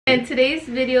In today's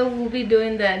video, we'll be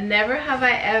doing the Never Have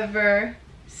I Ever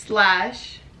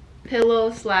 / pillow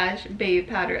 / baby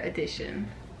powder edition.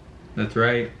 That's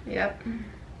right. Yep.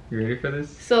 You ready for this?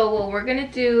 So what we're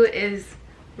gonna do is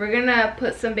we're gonna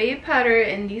put some baby powder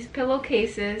in these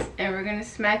pillowcases and we're gonna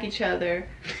smack each other.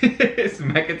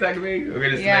 Smack attack, baby? We're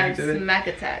gonna smack each other? Yeah, smack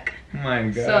attack. Oh my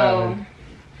god. So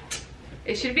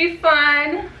it should be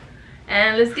fun.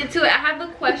 And let's get to it. I have the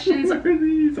questions. Look at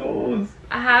these holes.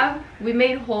 We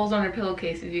made holes on our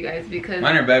pillowcases, you guys, because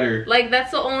mine are better. Like,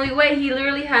 that's the only way. He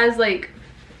literally has, like,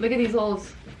 look at these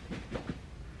holes.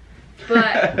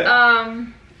 But I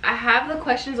have the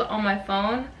questions on my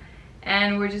phone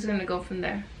and we're just gonna go from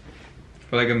there. I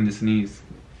feel like I'm gonna sneeze.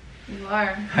 You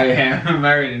are. I am.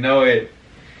 I already know it.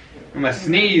 I'm gonna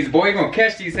sneeze, boy. You gonna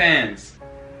catch these hands.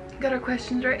 Got our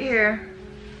questions right here.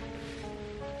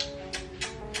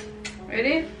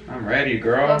 Ready? I'm ready,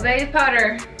 girl. Well, baby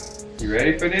powder. You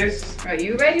ready for this? Are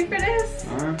you ready for this?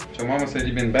 Your mama said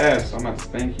you've been bad, so I'm about to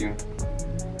spank you.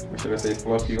 Or should I say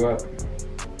fluff you up?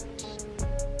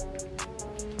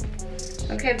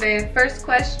 Okay, babe. First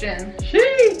question.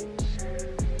 Shee!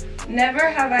 Never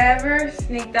have I ever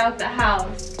sneaked out the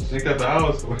house. Sneaked out the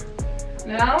house?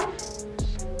 No?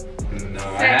 No,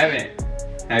 I haven't.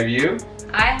 Have you?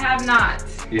 I have not.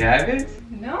 You haven't?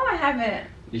 No, I haven't.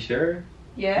 You sure?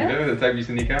 Yeah? You're the type you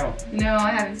sneak out. No,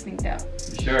 I haven't sneaked out.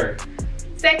 You sure?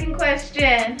 Second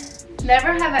question.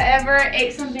 Never have I ever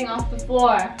ate something off the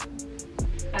floor.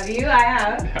 Have you? I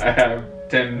have. I have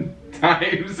 10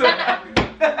 times.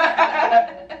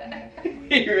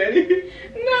 You ready?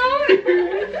 No.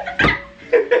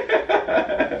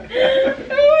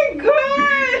 Oh my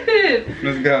god.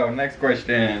 Let's go. Next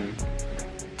question.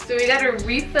 So we gotta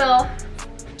refill.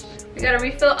 We gotta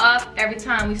refill up every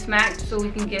time we smack so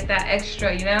we can get that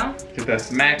extra, you know? Get that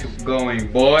smack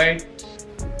going, boy.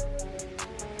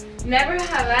 Never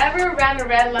have I ever ran a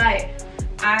red light.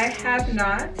 I have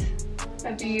not.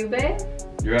 Have you, babe?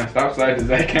 You're on a stop sign. Does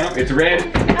that count? It's red.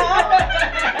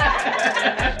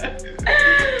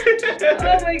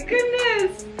 Oh my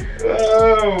goodness.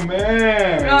 Oh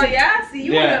man. Oh yeah? See,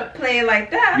 you wanna play it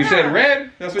like that. You huh? said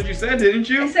red? That's what you said, didn't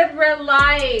you? I said red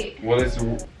light. Well, it's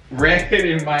red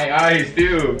in my eyes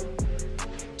too.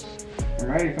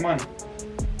 Alrighty, come on.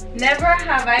 Never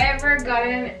have I ever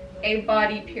gotten a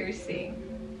body piercing.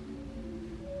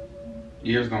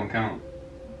 Ears don't count.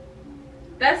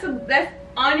 That's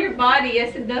on your body.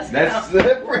 Yes, it does That's count.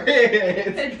 separate.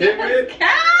 It does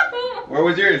count. Where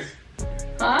was yours?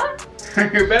 Huh?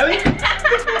 Your belly?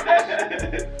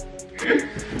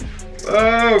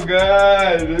 Oh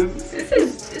god, This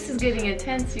is getting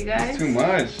intense, you guys. It's too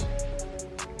much.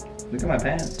 Look at my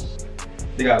pants.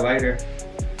 They got lighter.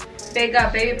 They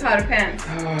got baby powder pants.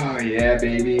 Oh yeah,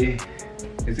 baby.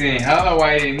 It's getting hella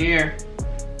white in here.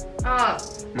 Oh.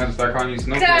 I'm gonna start calling you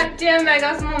Snowflake. God damn it, I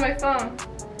got some on my phone.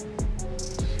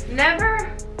 Never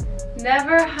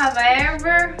have I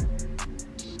ever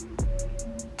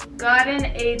gotten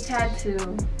a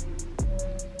tattoo.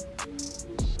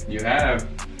 You have.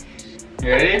 You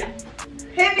ready?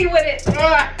 Hit me with it. Look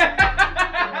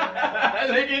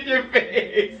at your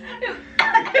face.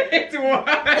 It's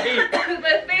white. Is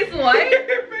my face white?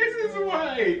 Your face is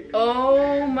white.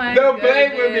 Oh my god. Don't play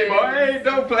with me, boy.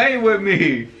 Don't play with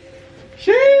me.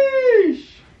 Sheesh.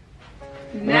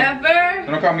 Never.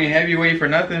 Don't call me heavyweight for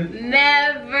nothing.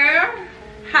 Never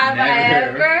have I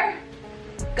ever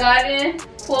gotten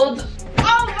pulled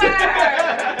over.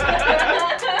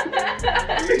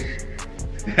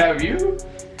 Have you?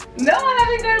 No, I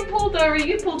haven't gotten pulled over. You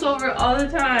get pulled over all the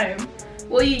time.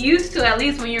 Well, you used to, at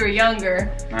least when you were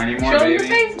younger. Not anymore, Show baby. them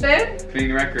your face, babe.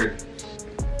 Clean record.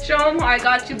 Show them how I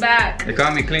got you back. They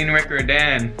call me Clean Record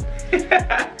Dan.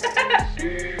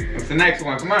 What's the next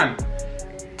one? Come on.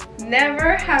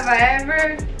 Never have I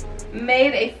ever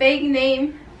made a fake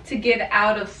name to get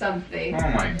out of something. Oh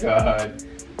my god.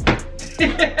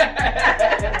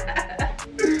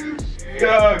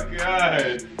 Oh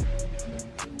god.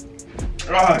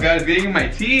 Oh god, it's getting in my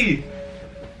teeth.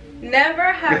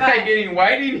 Never have It's I. like getting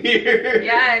white in here.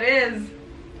 Yeah, it is.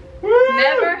 Woo!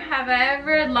 Never have I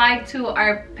ever lied to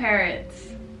our parents.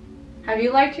 Have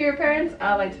you lied to your parents?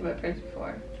 I lied to my parents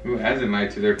before. Who hasn't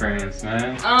lied to their parents,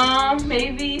 man?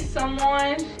 Maybe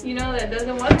someone, you know, that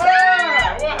doesn't want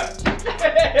Ah, what?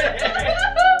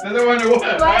 Doesn't want to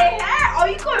what? my hair. Oh,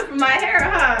 you going for my hair,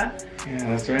 huh? Yeah,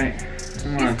 that's right.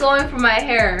 Come He's on. going for my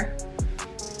hair.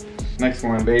 Next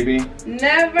one, baby.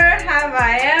 Never have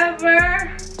I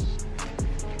ever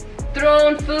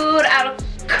thrown food out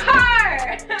of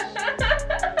car.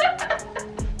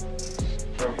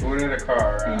 Throw food in the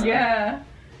car. Yeah.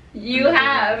 You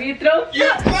have. You throw food.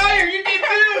 You're a liar. You did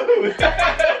too.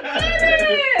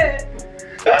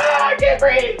 can't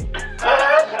breathe.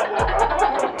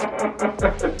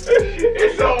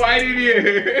 It's so white in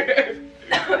here.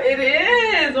 It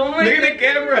is. Oh my Look at the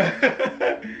camera.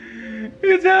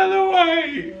 It's hella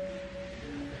white.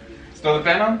 Still the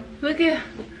fan on? Look at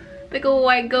like a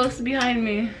white ghost behind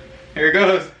me. Here it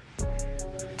goes.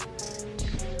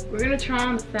 We're gonna turn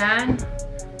on the fan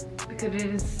because it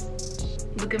is.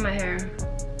 Look at my hair.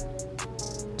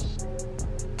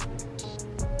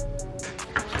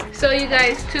 So you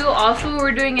guys too, also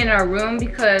we're doing in our room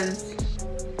because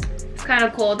it's kind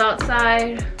of cold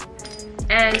outside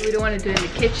and we don't want to do it in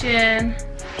the kitchen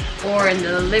or in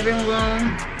the living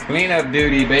room. Clean up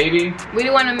duty, baby. We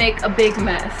don't want to make a big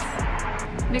mess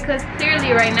because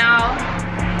clearly right now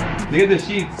Look at the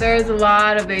sheets. there's a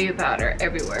lot of baby powder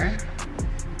everywhere.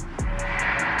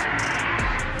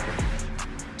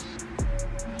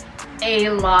 A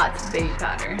lot of baby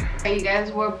powder. Alright you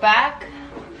guys, we're back.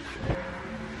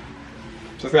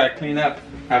 Just gotta clean up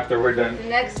after we're done. The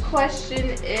next question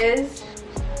is,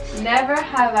 never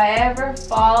have I ever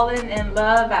fallen in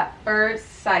love at first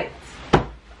sight.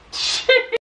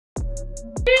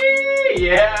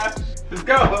 Yeah, let's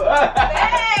go.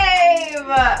 Babe!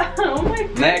 Oh my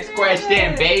goodness. Next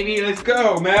question, baby. Let's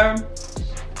go, man.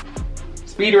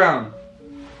 Speed round.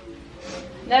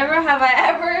 Never have I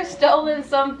ever stolen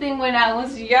something when I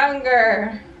was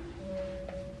younger.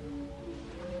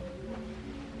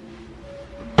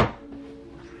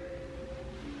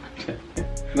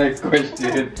 Next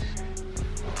question.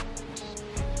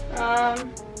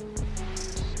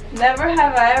 Never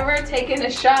have I ever taken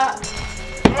a shot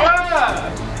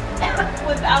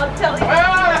without telling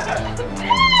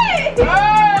Babe!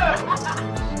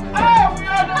 We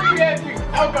all know you had you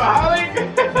alcoholic.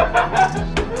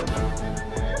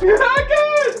 Oh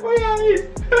gosh, my eyes.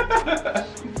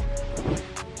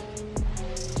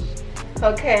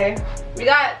 Okay, we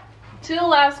got 2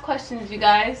 last questions, you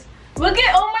guys. Look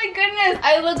at, oh my goodness,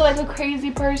 I look like a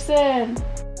crazy person.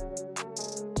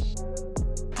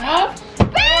 Babe!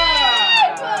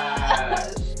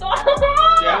 Stop!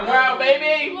 Jam wow,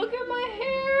 baby! Look at my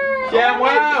hair. Jam oh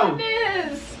wow. my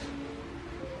goodness.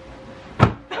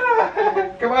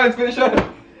 Come on, let's finish up.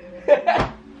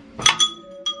 There!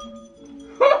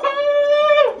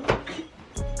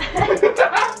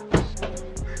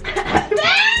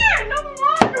 No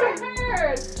more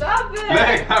hair! Stop it!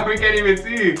 Meg, how we can't even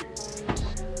see.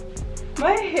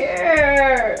 My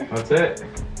hair! That's it.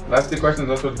 Last 2 questions,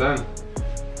 that's what's done.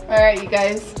 Alright, you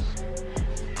guys.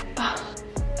 I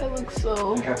look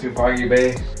so... Got too foggy,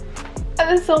 babe. I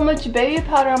have so much baby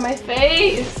powder on my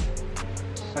face.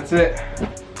 That's it.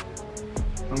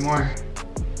 One more.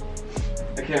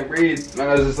 I can't breathe. My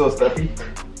nose is so stuffy.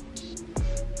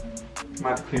 I'm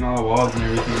about to clean all the walls and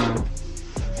everything now.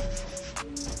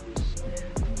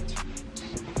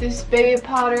 This baby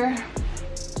powder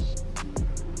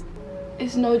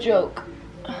is no joke.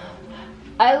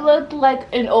 I look like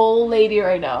an old lady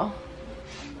right now.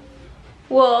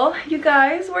 Well, you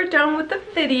guys, we're done with the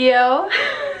video.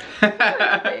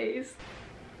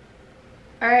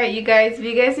 Alright, you guys, if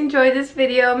you guys enjoyed this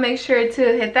video, make sure to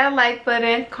hit that like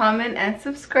button, comment, and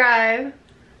subscribe.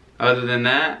 Other than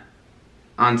that,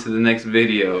 on to the next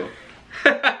video.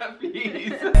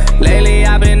 Peace. Lately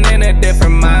I've been in a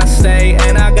different mind state,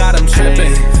 and I got them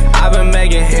tripping. I've been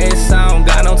making hits, I don't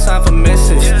got no time for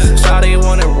misses. Shawty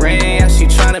wanna ring, yeah, she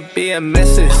tryna be a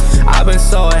missus. I've been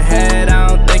so ahead, I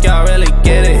don't think y'all really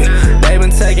get it. They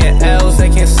been taking L's, they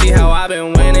can't see how I've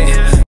been winning.